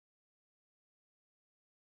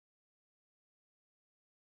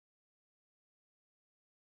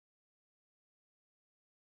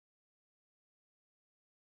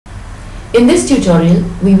In this tutorial,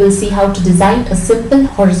 we will see how to design a simple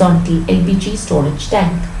horizontal LPG storage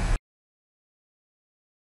tank.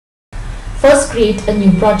 First, create a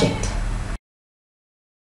new project.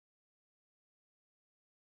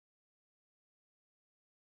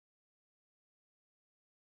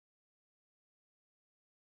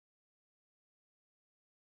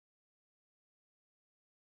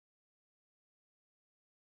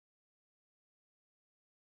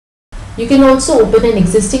 You can also open an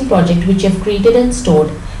existing project which you have created and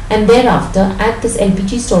stored, and thereafter add this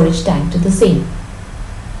LPG storage tank to the same.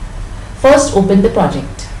 First, open the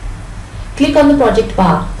project. Click on the project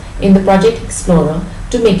bar in the Project Explorer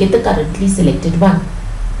to make it the currently selected one.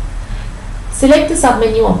 Select the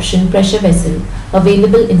submenu option Pressure Vessel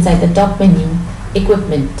available inside the top menu,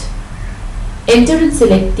 Equipment. Enter and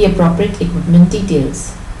select the appropriate equipment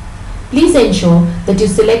details. Please ensure that you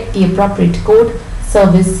select the appropriate code,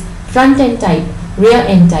 service, front end type, rear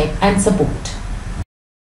end type and support.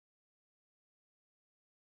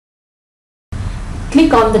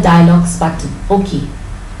 Click on the dialogs button OK.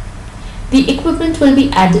 The equipment will be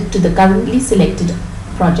added to the currently selected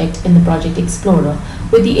project in the Project Explorer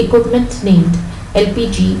with the equipment named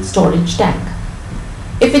LPG Storage Tank.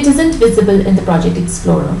 If it isn't visible in the Project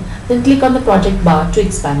Explorer, then click on the project bar to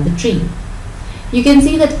expand the tree. You can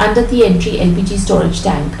see that under the entry LPG Storage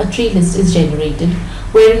Tank, a tree list is generated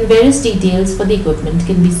wherein various details for the equipment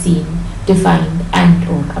can be seen, defined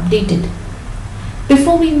and/or updated.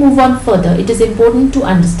 Before we move on further, it is important to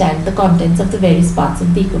understand the contents of the various parts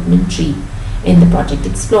of the equipment tree in the Project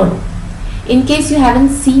Explorer. In case you haven't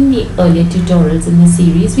seen the earlier tutorials in this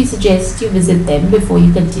series, we suggest you visit them before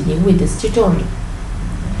you continue with this tutorial.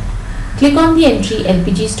 Click on the entry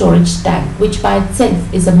LPG Storage Tank, which by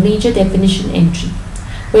itself is a major definition entry,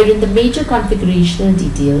 wherein the major configurational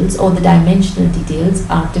details or the dimensional details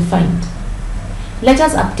are defined. Let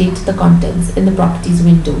us update the contents in the Properties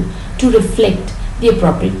window to reflect the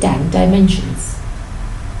appropriate tank dimensions.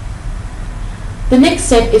 The next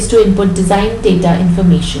step is to input design data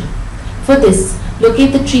information. For this,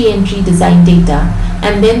 locate the tree entry design data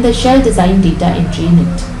and then the shell design data entry in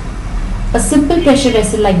it. A simple pressure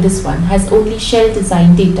vessel like this one has only shell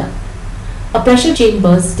design data. A pressure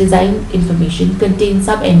chamber's design information contains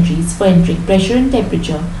sub-entries for entering pressure and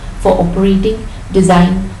temperature for operating,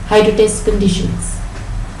 design, hydrotest conditions.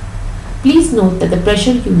 Please note that the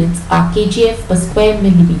pressure units are kgf per square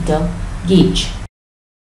millimeter gauge.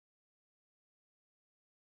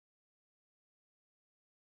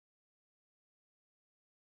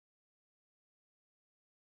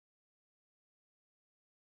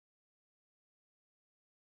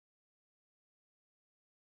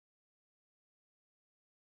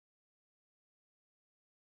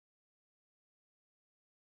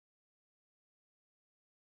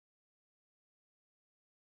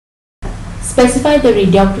 Specify the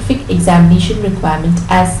radiographic examination requirement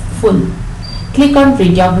as full. Click on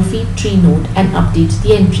Radiography Tree node and update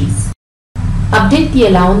the entries. Update the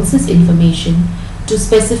allowances information to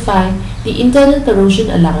specify the internal corrosion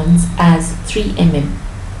allowance as 3 mm.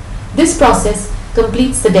 This process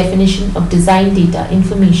completes the definition of design data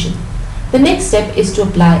information. The next step is to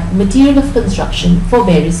apply material of construction for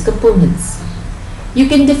various components. You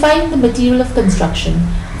can define the material of construction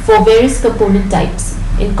for various component types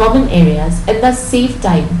in common areas and thus save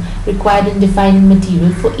time required in defining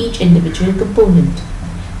material for each individual component.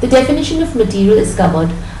 The definition of material is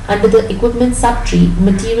covered under the equipment subtree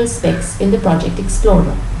Material Specs in the Project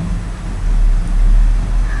Explorer.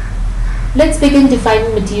 Let's begin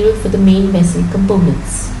defining material for the main vessel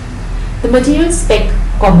components. The Material Spec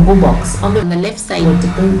combo box on the left side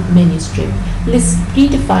vertical menu strip lists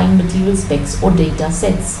predefined material specs or data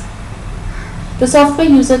sets. The software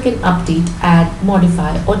user can update, add,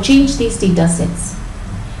 modify or change these data sets.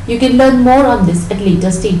 You can learn more on this at later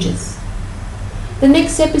stages. The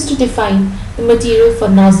next step is to define the material for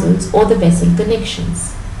nozzles or the vessel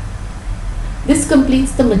connections. This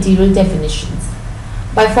completes the material definitions.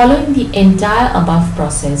 By following the entire above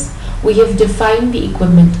process, we have defined the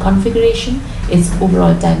equipment configuration, its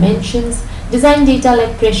overall dimensions, design data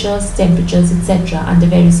like pressures, temperatures, etc. under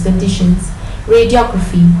various conditions,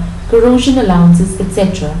 radiography, corrosion allowances,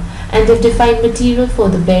 etc. and have defined material for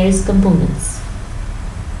the various components.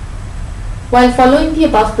 While following the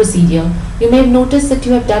above procedure, you may have noticed that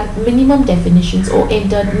you have done minimum definitions or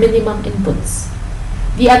entered minimum inputs.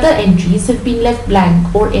 The other entries have been left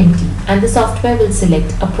blank or empty and the software will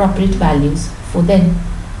select appropriate values for them.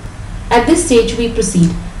 At this stage, we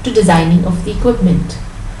proceed to designing of the equipment.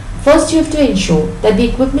 First, you have to ensure that the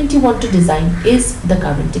equipment you want to design is the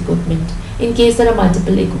current equipment in case there are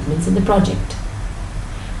multiple equipments in the project.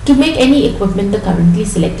 To make any equipment the currently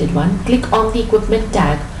selected one, click on the equipment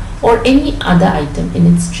tag or any other item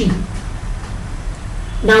in its tree.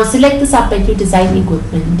 Now select the submenu Design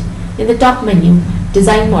Equipment in the top menu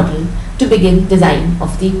Design Model to begin design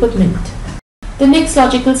of the equipment. The next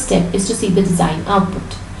logical step is to see the design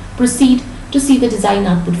output. Proceed to see the design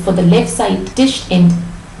output for the left side dished end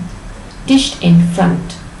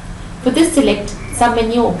front. For this, select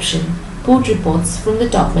submenu option Code Reports from the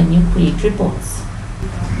top menu Create Reports.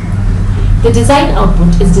 The design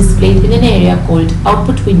output is displayed in an area called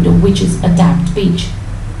Output Window, which is a tabbed page.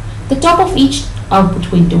 The top of each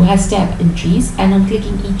output window has tab entries, and on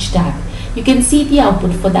clicking each tab, you can see the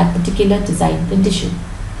output for that particular design condition.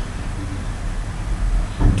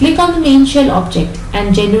 Click on the main shell object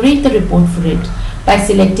and generate the report for it by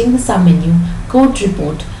selecting the submenu Code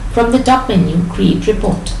Report from the top menu Create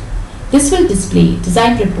Report. This will display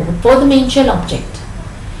design report for the main shell object.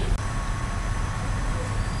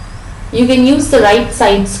 You can use the right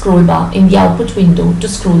side scroll bar in the output window to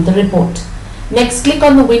scroll the report. Next, click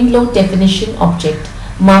on the wind load definition object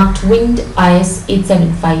marked Wind IS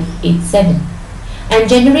 87587 and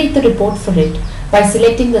generate the report for it by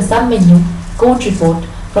selecting the submenu Code Report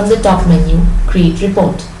from the top menu Create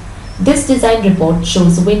Report. This design report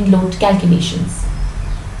shows wind load calculations.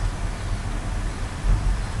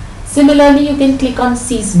 Similarly, you can click on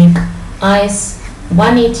Seismic IS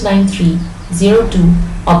 189302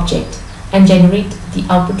 object and generate the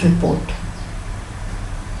output report.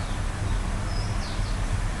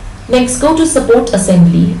 Next, go to Support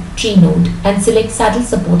Assembly Tree node and select Saddle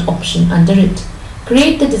Support option under it.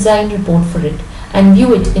 Create the design report for it and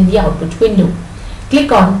view it in the output window.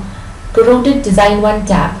 Click on Corroded Design 1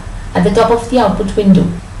 tab at the top of the output window.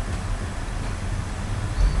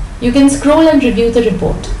 You can scroll and review the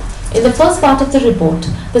report. In the first part of the report,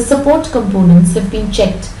 the support components have been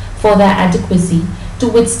checked for their adequacy to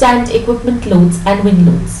withstand equipment loads and wind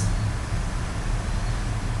loads.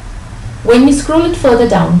 When we scroll it further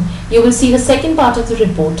down, you will see the second part of the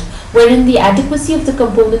report wherein the adequacy of the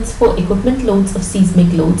components for equipment loads of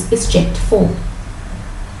seismic loads is checked for.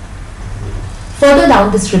 Further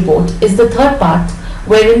down this report is the third part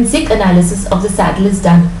wherein Zik analysis of the saddle is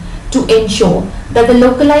done to ensure that the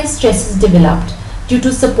localized stresses developed due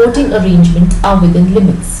to supporting arrangement are within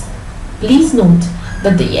limits. Please note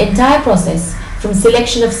that the entire process from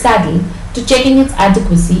selection of saddle to checking its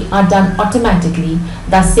adequacy are done automatically,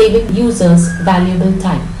 thus saving users valuable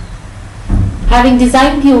time. Having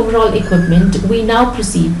designed the overall equipment, we now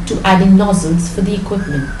proceed to adding nozzles for the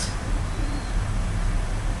equipment.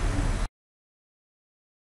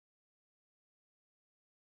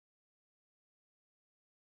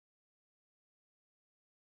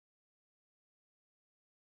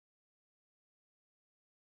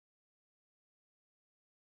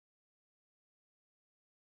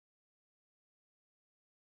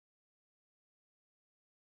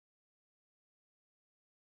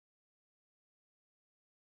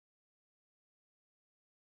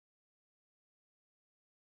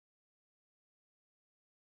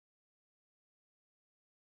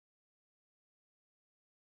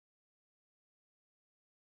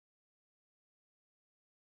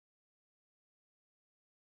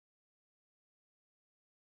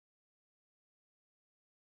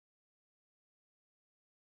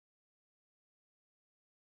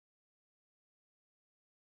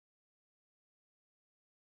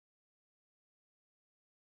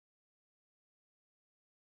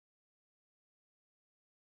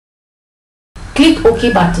 Click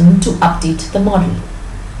OK button to update the model.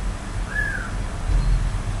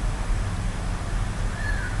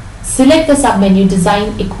 Select the submenu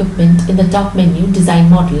Design Equipment in the top menu Design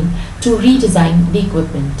Model to redesign the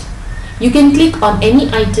equipment. You can click on any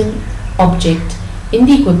item object in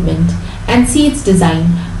the equipment and see its design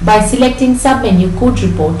by selecting submenu Code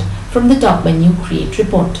Report from the top menu Create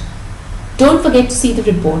Report. Don't forget to see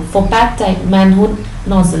the report for pad type manhole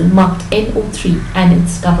nozzle marked NO3 and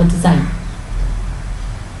its cover design.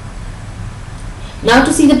 Now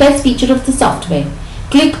to see the best feature of the software,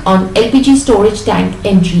 click on LPG Storage Tank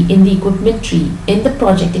entry in the equipment tree in the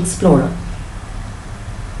Project Explorer.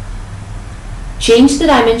 Change the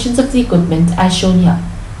dimensions of the equipment as shown here.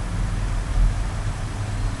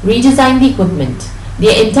 Redesign the equipment.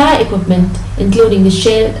 The entire equipment, including the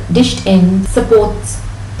shell, dished end, supports,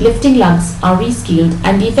 lifting lugs are rescaled,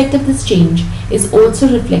 and the effect of this change is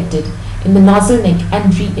also reflected in the nozzle neck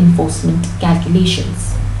and reinforcement calculations.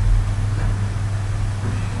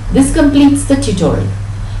 This completes the tutorial.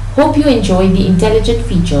 Hope you enjoy the intelligent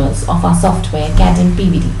features of our software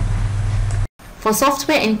CademPVD. For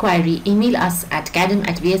software inquiry, email us at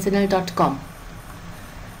cadem@vsnl.com.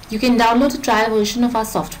 You can download a trial version of our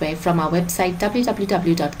software from our website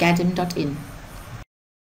www.cadem.in.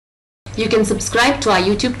 You can subscribe to our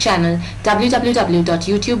YouTube channel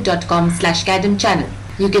www.youtube.com/CADEM channel.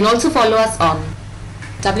 You can also follow us on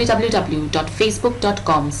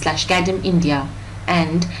www.facebook.com/CADEM India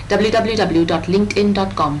and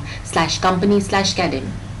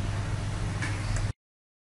www.linkedin.com/company/CADEM.